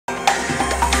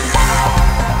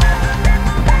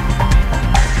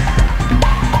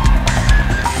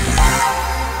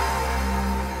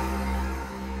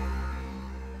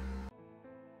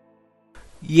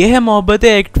Yeh Hai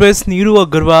Mohabbatein actress Neeru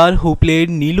Agarwal, who played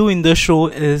Neelu in the show,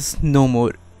 is no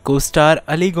more. Co-star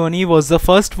Ali Goni was the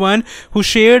first one who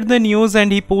shared the news,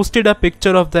 and he posted a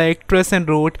picture of the actress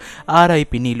and wrote,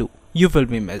 "R.I.P. Neelu, you will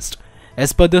be missed."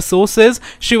 As per the sources,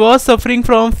 she was suffering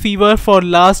from fever for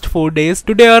last 4 days.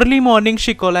 Today early morning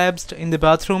she collapsed in the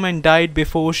bathroom and died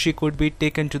before she could be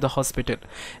taken to the hospital.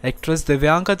 Actress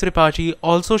Divyanka Karan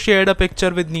also shared a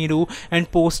picture with Neeru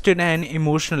and posted an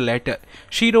emotional letter.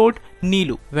 She wrote,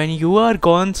 "Neelu, when you are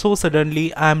gone so suddenly,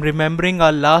 I am remembering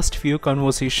our last few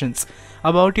conversations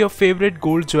about your favorite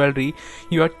gold jewelry.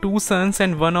 Your 2 sons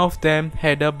and one of them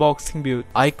had a boxing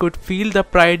bout. I could feel the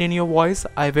pride in your voice.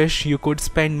 I wish you could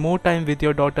spend more time with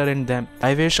your daughter and them.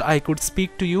 I wish I could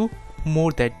speak to you more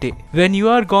that day. When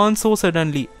you are gone so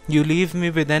suddenly, you leave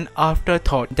me with an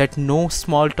afterthought that no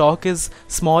small talk is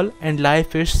small and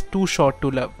life is too short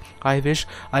to love. I wish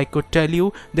I could tell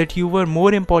you that you were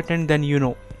more important than you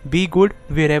know. Be good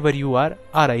wherever you are.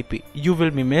 R.I.P. You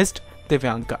will be missed,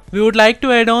 Divyanka." We would like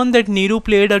to add on that Neeru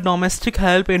played a domestic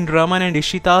help in Raman and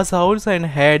Ishita's house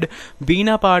and had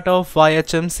been a part of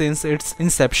YHM since its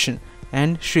inception.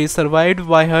 And she is survived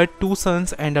by her 2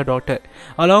 sons and a daughter.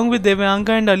 Along with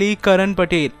Divyanka and Ali, Karan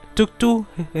Patel took to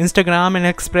Instagram and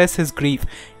expressed his grief.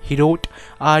 He wrote,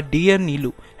 "Our dear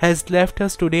Neelu has left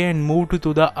us today and moved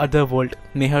to the other world.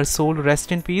 May her soul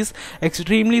rest in peace.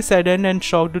 Extremely saddened and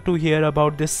shocked to hear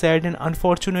about this sad and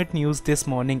unfortunate news this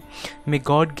morning. May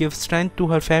God give strength to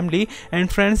her family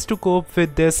and friends to cope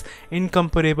with this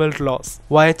incomparable loss.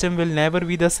 YHM will never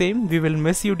be the same. We will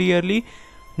miss you dearly.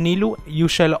 Neelu, you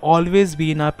shall always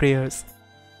be in our prayers."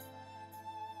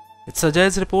 It's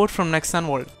Ajay's report from Nexan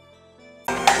World.